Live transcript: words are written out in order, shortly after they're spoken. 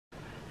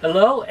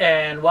Hello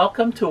and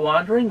welcome to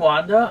Wandering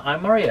Wanda.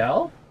 I'm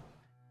Marielle.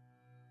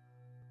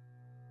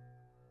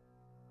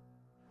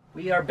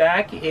 We are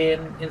back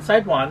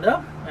inside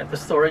Wanda at the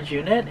storage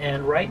unit,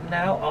 and right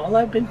now all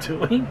I've been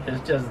doing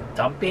is just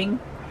dumping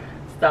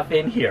stuff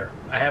in here.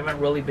 I haven't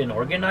really been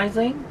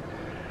organizing.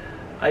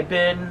 I've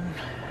been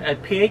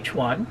at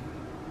PH1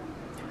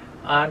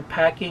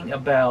 unpacking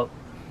about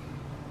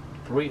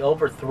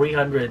over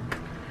 300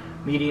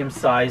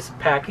 medium-sized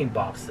packing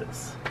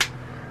boxes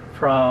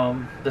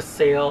from the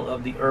sale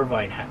of the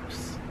Irvine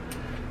house.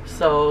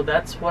 So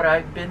that's what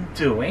I've been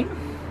doing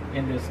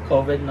in this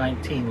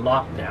COVID-19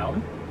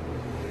 lockdown,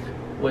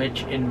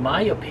 which in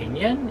my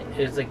opinion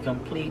is a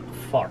complete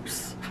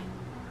farce.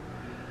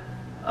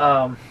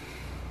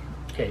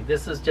 Okay,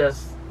 this is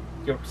just,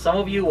 some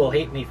of you will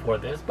hate me for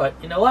this, but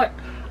you know what?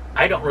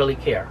 I don't really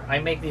care. I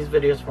make these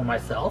videos for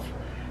myself,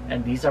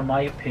 and these are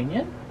my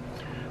opinion.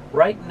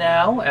 Right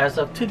now, as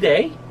of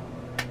today,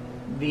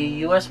 the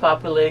U.S.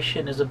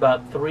 population is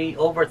about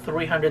over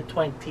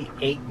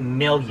 328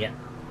 million.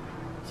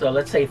 So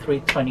let's say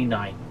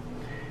 329.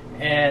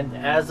 And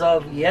as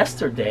of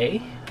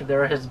yesterday,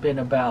 there has been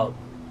about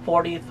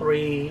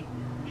 43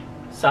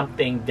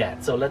 something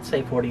deaths. So let's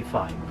say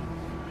 45.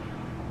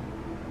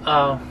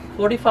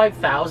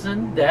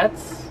 45,000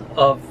 deaths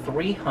of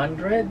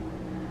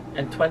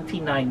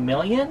 329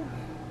 million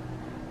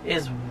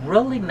is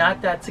really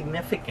not that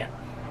significant.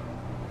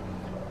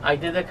 I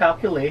did the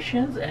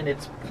calculations and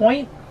it's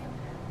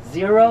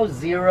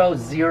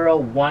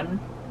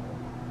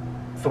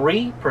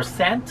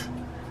 0.00013%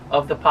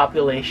 of the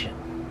population.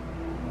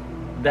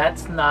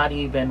 That's not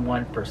even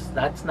 1%.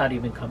 That's not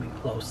even coming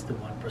close to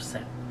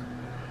 1%.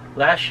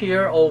 Last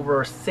year,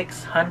 over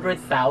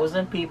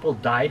 600,000 people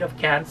died of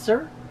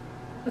cancer.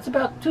 That's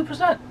about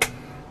 2%.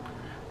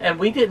 And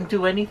we didn't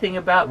do anything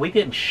about it. We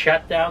didn't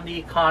shut down the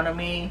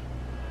economy.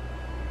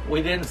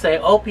 We didn't say,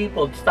 oh,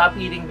 people, stop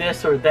eating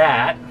this or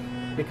that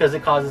because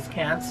it causes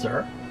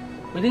cancer.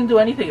 We didn't do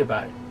anything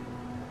about it.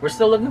 We're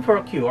still looking for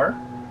a cure,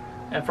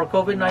 and for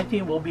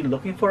COVID-19 we'll be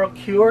looking for a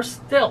cure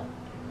still.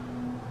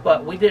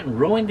 But we didn't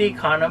ruin the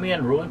economy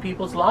and ruin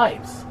people's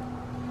lives.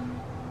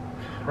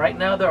 Right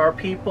now there are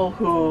people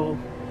who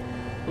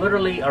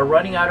literally are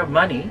running out of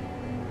money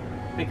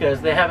because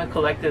they haven't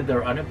collected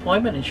their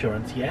unemployment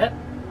insurance yet,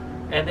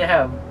 and they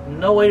have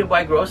no way to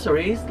buy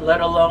groceries,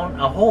 let alone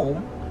a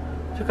home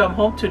to come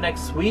home to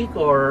next week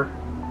or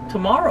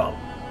tomorrow.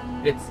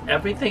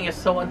 Everything is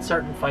so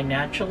uncertain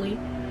financially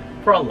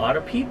for a lot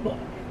of people,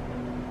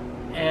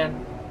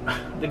 and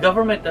the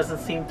government doesn't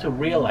seem to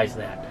realize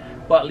that.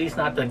 Well, at least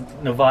not the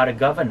Nevada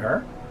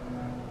governor.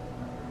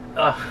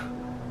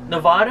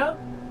 Nevada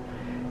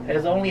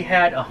has only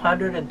had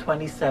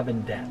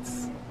 127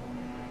 deaths,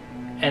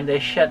 and they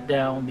shut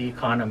down the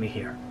economy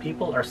here.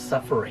 People are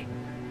suffering.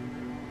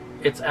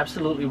 It's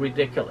absolutely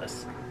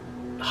ridiculous.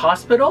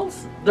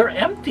 Hospitals, they're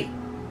empty.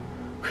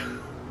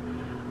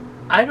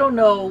 I don't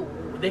know.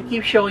 They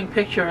keep showing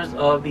pictures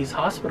of these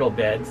hospital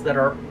beds that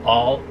are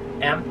all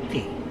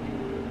empty.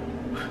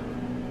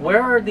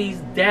 Where are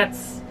these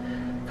deaths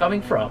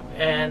coming from?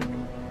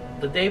 And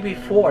the day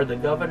before, the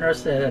governor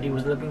said that he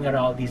was looking at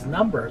all these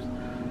numbers.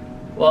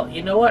 Well,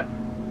 you know what?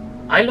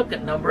 I look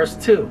at numbers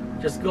too.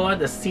 Just go on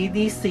the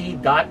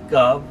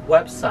cdc.gov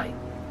website.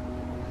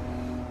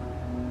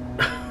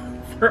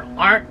 There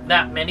aren't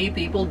that many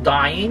people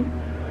dying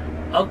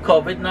of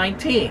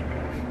COVID-19.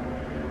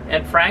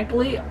 And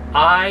frankly,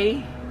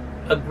 I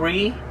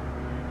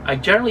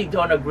generally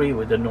don't agree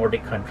with the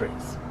Nordic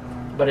countries.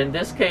 But in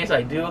this case,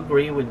 I do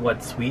agree with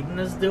what Sweden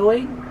is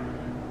doing,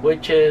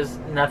 which is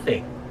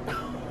nothing.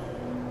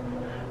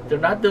 They're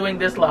not doing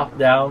this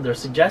lockdown. They're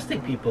suggesting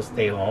people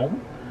stay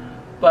home,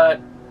 but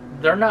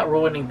they're not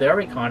ruining their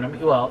economy.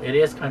 Well, it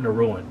is kind of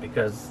ruined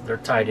because they're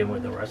tied in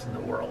with the rest of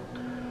the world.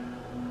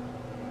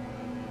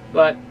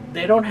 But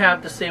they don't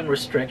have the same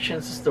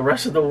restrictions as the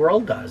rest of the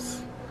world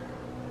does.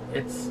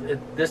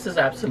 This is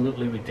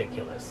absolutely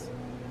ridiculous.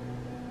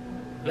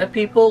 Let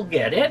people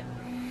get it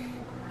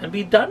and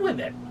be done with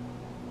it.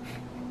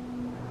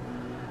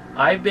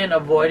 I've been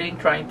avoiding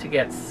trying to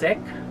get sick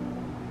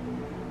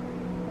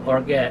or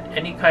get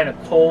any kind of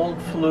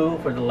cold, flu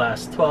for the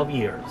last 12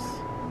 years.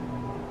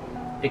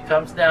 It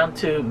comes down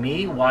to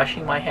me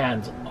washing my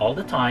hands all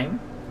the time,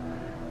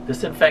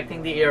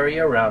 disinfecting the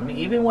area around me.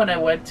 Even when I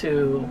went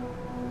to,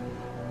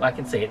 I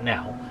can say it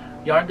now,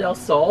 Yarn del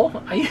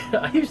Sol,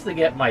 I used to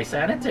get my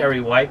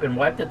sanitary wipe and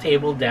wipe the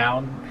table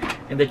down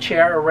in the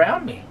chair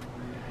around me.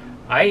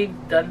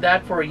 I've done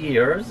that for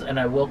years, and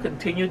I will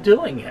continue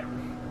doing it.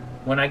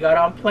 When I got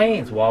on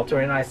planes,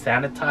 Walter and I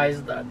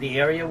sanitized the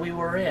area we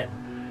were in.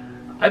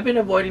 I've been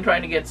avoiding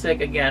trying to get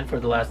sick again for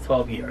the last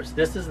 12 years.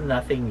 This is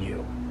nothing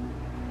new.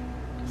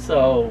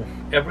 So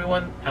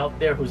everyone out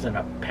there who's in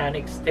a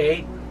panic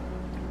state,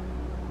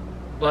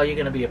 well, you're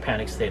going to be a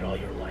panic state all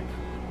your life.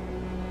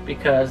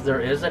 Because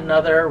there is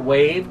another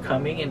wave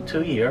coming in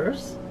 2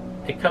 years.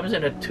 It comes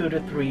in a 2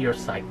 to 3 year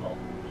cycle.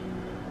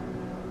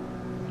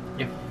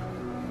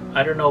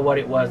 I don't know what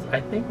it was.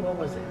 I think, what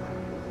was it?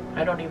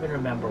 I don't even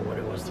remember what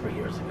it was 3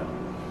 years ago.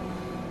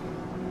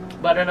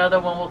 But another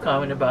one will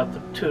come in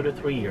about 2 to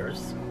 3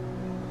 years.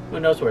 Who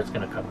knows where it's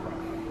going to come from.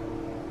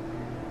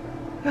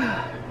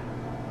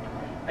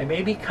 I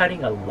may be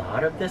cutting a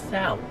lot of this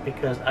out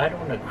because I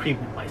don't agree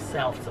with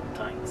myself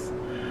sometimes.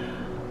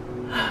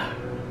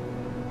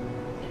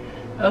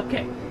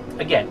 Okay,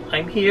 again,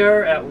 I'm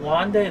here at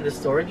Wanda in the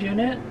storage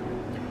unit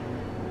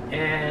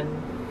and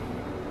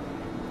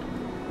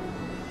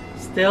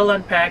still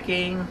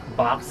unpacking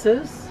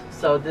boxes.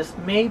 So this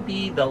may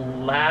be the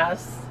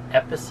last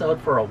episode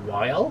for a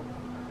while,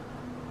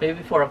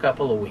 maybe for a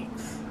couple of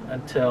weeks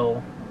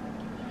until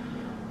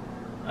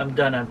I'm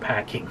done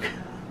unpacking.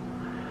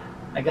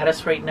 I gotta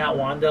straighten out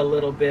Wanda a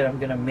little bit. I'm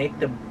gonna make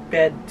the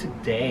bed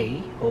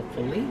today,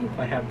 hopefully, if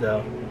I have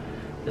the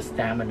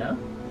stamina.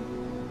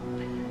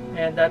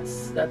 And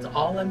that's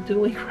all I'm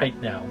doing right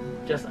now.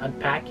 Just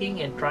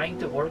unpacking and trying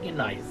to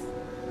organize.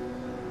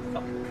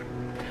 So,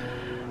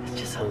 it's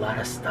just a lot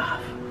of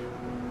stuff.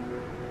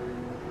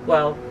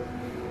 Well,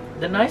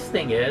 the nice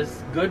thing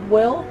is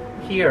Goodwill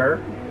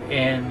here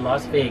in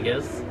Las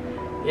Vegas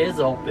is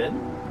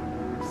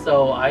open.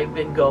 So I've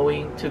been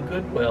going to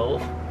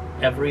Goodwill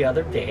every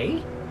other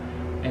day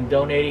and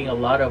donating a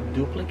lot of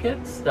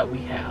duplicates that we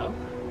have.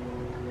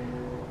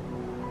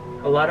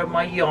 A lot of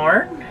my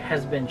yarn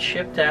has been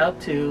shipped out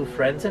to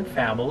friends and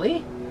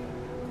family,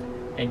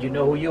 and you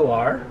know who you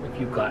are if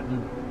you've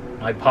gotten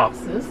my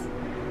boxes.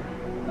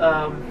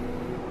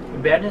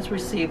 Ben has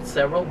received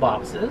several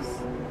boxes,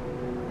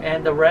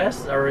 and the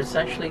rest are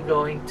essentially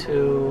going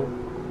to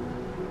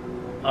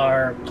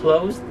our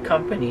closed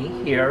company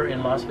here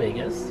in Las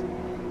Vegas.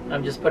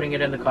 I'm just putting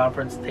it in the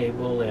conference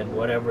table, and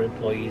whatever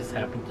employees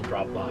happen to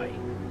drop by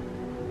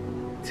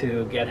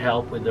to get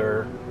help with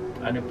their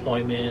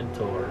unemployment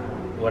or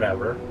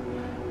whatever,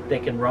 they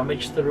can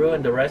rummage through,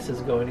 and the rest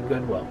is going to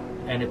Goodwill.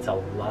 And it's a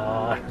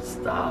lot of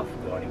stuff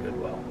going to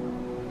Goodwill.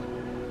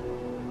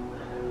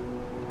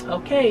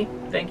 Okay,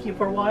 thank you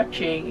for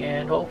watching,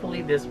 and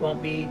hopefully this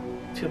won't be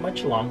too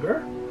much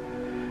longer.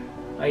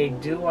 I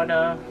do want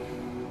to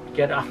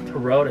get on the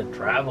road and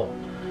travel.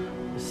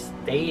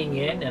 Staying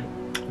in,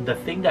 and the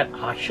thing that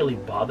actually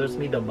bothers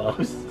me the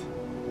most,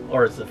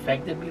 or has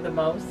affected me the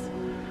most,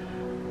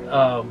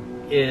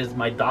 is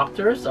my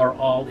doctors are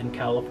all in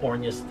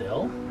California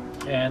still,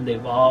 and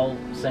they've all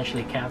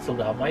essentially canceled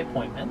out my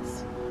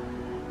appointments.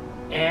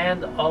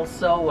 And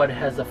also what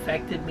has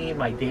affected me in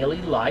my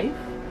daily life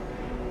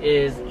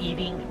is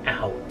eating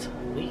out.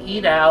 We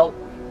eat out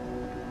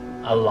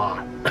a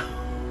lot.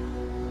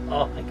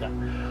 Oh my god.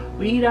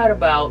 We eat out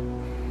about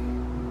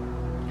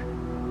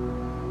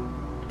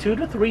 2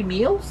 to 3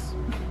 meals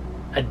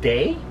a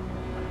day.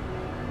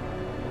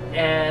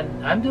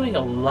 And I'm doing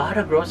a lot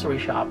of grocery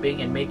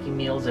shopping and making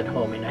meals at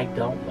home, and I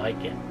don't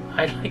like it.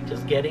 I like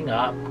just getting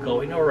up,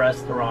 going to a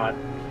restaurant,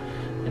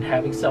 and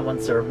having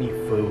someone serve me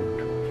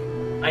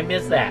food. I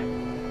miss that.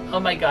 Oh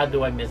my god,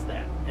 do I miss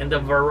that. And the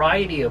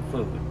variety of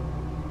food.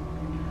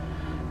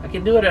 I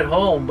can do it at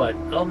home, but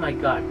oh my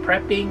god,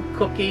 prepping,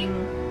 cooking,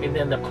 and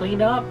then the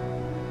cleanup,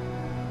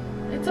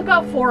 it's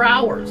about 4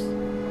 hours.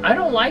 I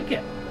don't like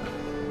it.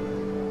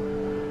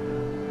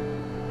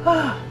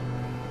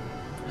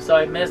 So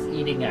I miss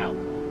eating out.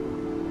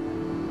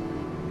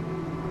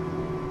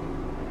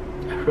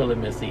 I really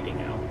miss eating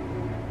out.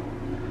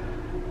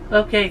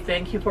 Okay,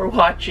 thank you for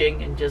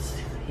watching and just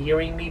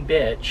hearing me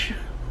bitch.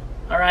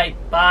 Alright,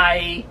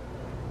 bye.